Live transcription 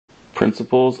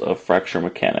Principles of fracture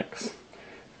mechanics.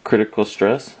 Critical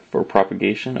stress for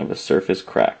propagation of a surface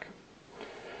crack.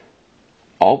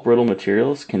 All brittle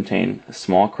materials contain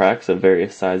small cracks of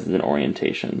various sizes and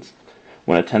orientations.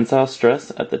 When a tensile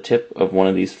stress at the tip of one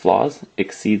of these flaws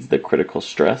exceeds the critical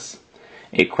stress,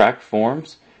 a crack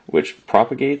forms which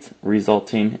propagates,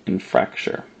 resulting in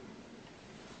fracture.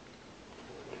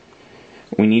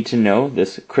 We need to know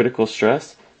this critical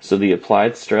stress so the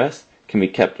applied stress can be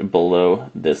kept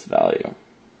below this value.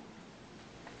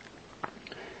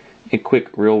 A quick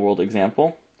real-world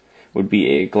example would be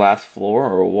a glass floor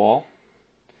or a wall.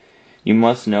 You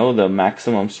must know the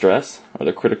maximum stress or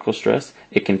the critical stress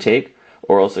it can take,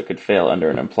 or else it could fail under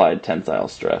an applied tensile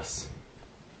stress.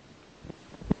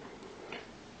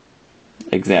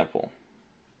 Example: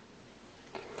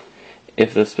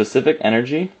 if the specific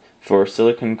energy for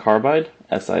silicon carbide,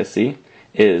 SiC,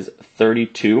 is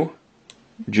 32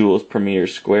 joules per meter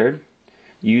squared,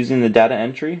 using the data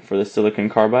entry for the silicon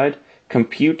carbide,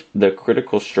 compute the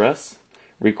critical stress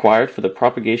required for the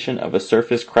propagation of a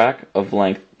surface crack of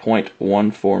length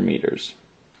 0.14 meters.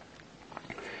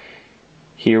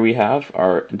 Here we have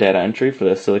our data entry for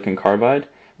the silicon carbide.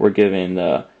 We're given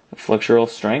the flexural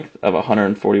strength of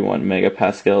 141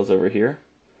 megapascals over here,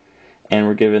 and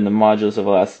we're given the modulus of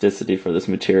elasticity for this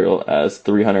material as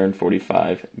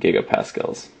 345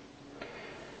 gigapascals.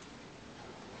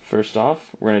 First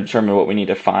off, we're going to determine what we need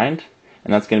to find,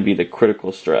 and that's going to be the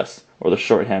critical stress, or the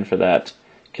shorthand for that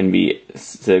can be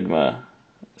sigma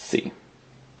C.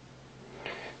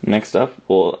 Next up,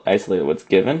 we'll isolate what's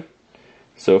given.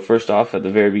 So first off, at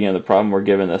the very beginning of the problem, we're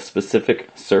given the specific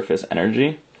surface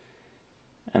energy,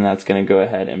 and that's going to go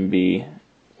ahead and be,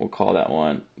 we'll call that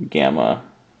one gamma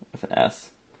with an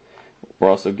S. We're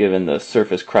also given the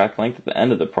surface crack length at the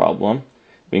end of the problem.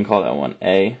 We can call that one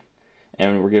A.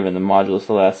 And we're given the modulus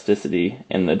elasticity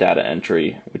in the data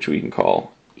entry, which we can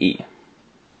call E.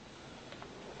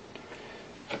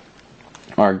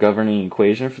 Our governing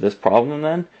equation for this problem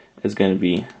then is going to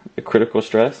be the critical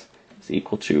stress is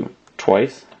equal to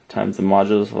twice times the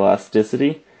modulus of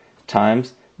elasticity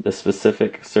times the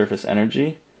specific surface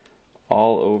energy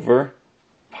all over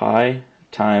pi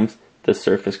times the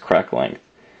surface crack length.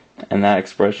 And that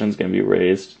expression is going to be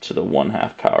raised to the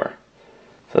 1/2 power.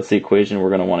 So that's the equation we're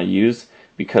going to want to use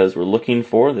because we're looking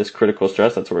for this critical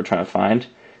stress. That's what we're trying to find.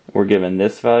 We're given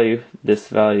this value,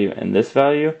 and this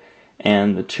value,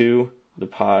 and the 2, the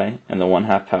pi, and the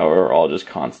 1/2 power are all just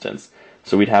constants.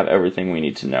 So we'd have everything we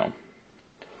need to know.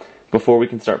 Before we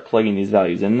can start plugging these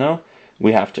values in though,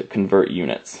 we have to convert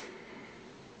units.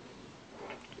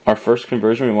 Our first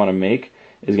conversion we want to make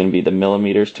is going to be the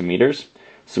millimeters to meters.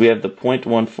 So we have the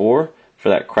 0.14 for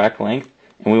that crack length,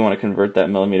 and we want to convert that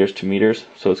millimeters to meters,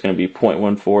 so it's going to be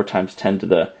 0.14 times 10 to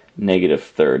the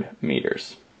 -3rd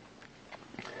meters.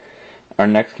 Our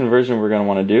next conversion we're going to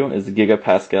want to do is the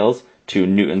gigapascals to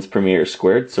newtons per meter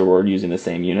squared, so we're using the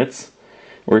same units.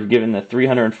 We're given the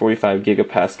 345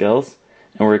 gigapascals,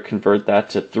 and we're going to convert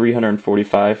that to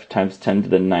 345 times 10 to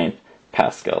the 9th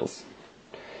pascals.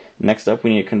 Next up, we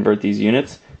need to convert these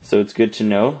units, so it's good to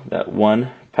know that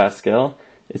 1 Pascal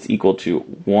is equal to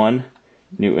 1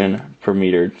 Newton per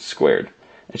meter squared.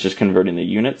 It's just converting the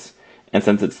units, and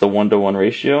since it's the 1-to-1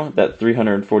 ratio, that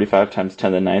 345 times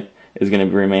 10 to the 9th is going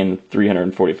to remain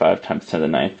 345 times 10 to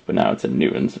the 9th, but now it's in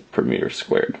newtons per meter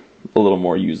squared. A little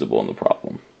more usable in the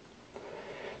problem.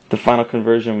 The final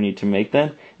conversion we need to make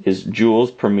then is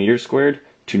joules per meter squared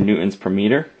to newtons per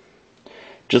meter.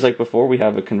 Just like before, we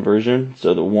have a conversion,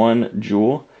 so the 1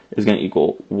 joule is going to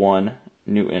equal 1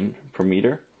 Newton per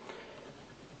meter.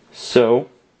 So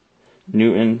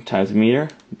Newton times meter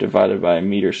divided by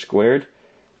meter squared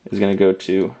is going to go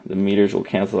to, the meters will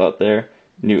cancel out there,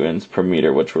 newtons per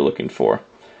meter, which we're looking for.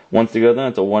 Once together, then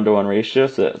it's a 1-to-1 ratio,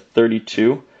 so that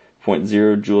 32.0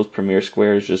 joules per meter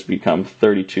squared has just become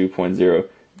 32.0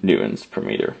 newtons per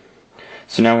meter.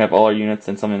 So now we have all our units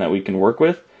and something that we can work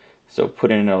with. So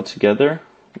putting it all together,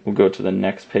 we'll go to the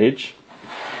next page.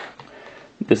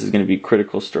 This is going to be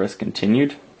critical stress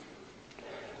continued.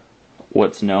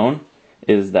 What's known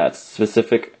is that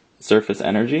specific surface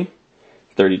energy,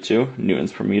 32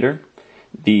 newtons per meter,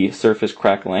 the surface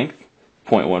crack length,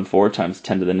 0.14 times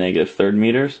 10 to the -3rd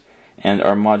meters, and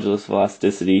our modulus of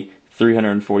elasticity,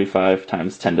 345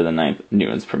 times 10 to the 9th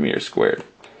newtons per meter squared.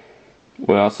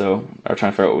 We also are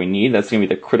trying to figure out what we need. That's going to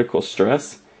be the critical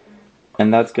stress,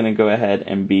 and that's going to go ahead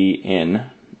and be in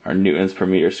our newtons per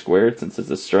meter squared since it's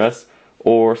a stress,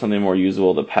 or something more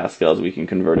usable, the pascals, we can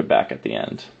convert it back at the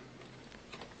end.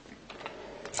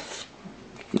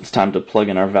 It's time to plug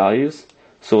in our values.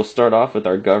 So we'll start off with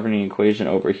our governing equation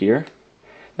over here.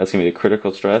 That's going to be the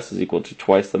critical stress is equal to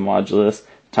twice the modulus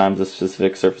times the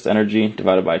specific surface energy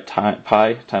divided by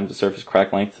pi times the surface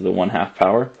crack length to the 1/2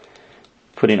 power.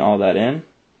 Putting all that in,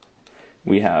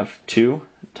 we have 2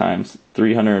 times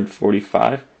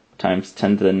 345 times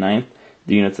 10 to the 9th.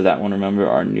 The units of that one, remember,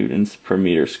 are newtons per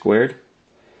meter squared.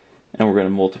 And we're going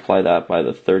to multiply that by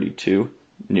the 32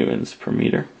 newtons per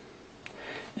meter.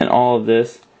 And all of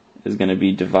this is going to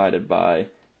be divided by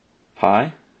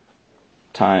pi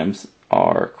times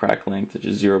our crack length, which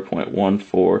is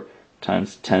 0.14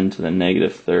 times 10 to the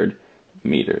 -3rd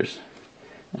meters.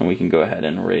 And we can go ahead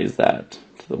and raise that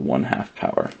to the 1/2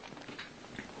 power.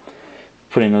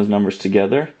 Putting those numbers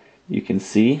together, you can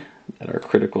see that our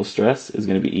critical stress is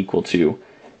going to be equal to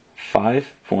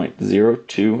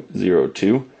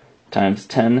 5.0202 times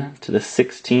 10 to the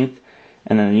 16th,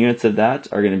 and then the units of that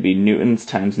are going to be newtons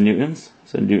times newtons,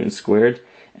 so newtons squared,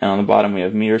 and on the bottom we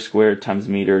have meters squared times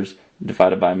meters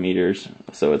divided by meters,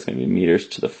 so it's going to be meters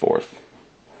to the 4th.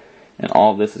 And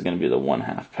all of this is going to be the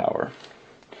 1/2 power.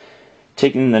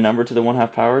 Taking the number to the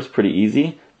 1/2 power is pretty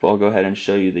easy, but I'll go ahead and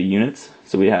show you the units.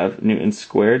 So we have newtons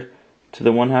squared to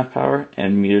the 1/2 power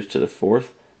and meters to the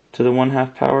 4th to the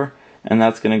 1/2 power, and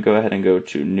that's going to go ahead and go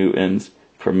to newtons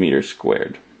per meter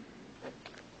squared.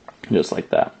 Just like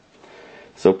that.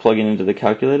 So plugging into the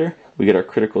calculator, we get our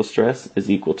critical stress is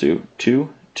equal to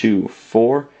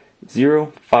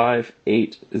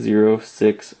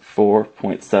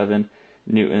 224,058,064.7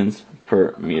 newtons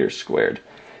per meter squared.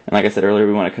 And like I said earlier,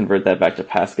 we want to convert that back to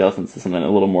Pascal since it's something a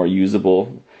little more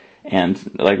usable. And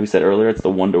like we said earlier, it's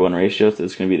the 1-to-1 ratio, so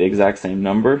it's going to be the exact same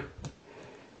number,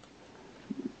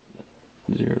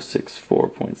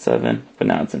 0.64, but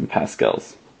now it's in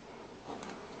pascals.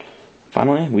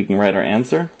 Finally, we can write our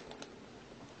answer,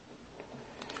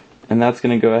 and that's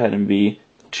going to go ahead and be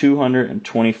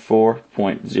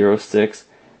 224.06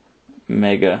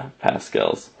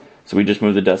 megapascals. So we just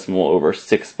moved the decimal over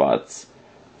 6 spots,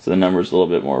 so the number is a little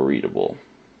bit more readable.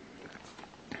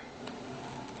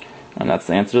 And that's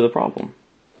the answer to the problem.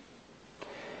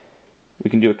 We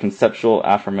can do a conceptual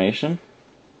affirmation.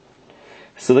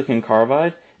 Silicon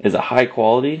carbide is a high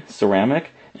quality ceramic,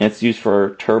 and it's used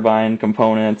for turbine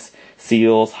components,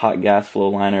 seals, hot gas flow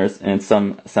liners, and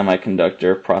some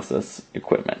semiconductor process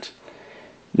equipment.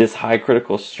 This high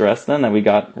critical stress then that we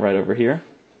got right over here,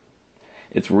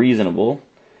 it's reasonable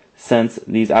since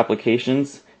in these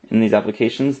applications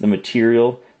the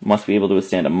material must be able to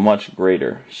withstand a much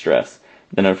greater stress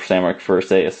than a ceramic for,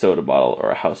 say, a soda bottle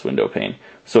or a house window pane.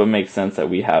 So it makes sense that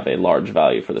we have a large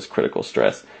value for this critical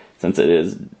stress, since it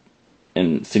is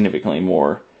in significantly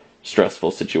more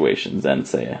stressful situations than,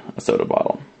 say, a soda bottle.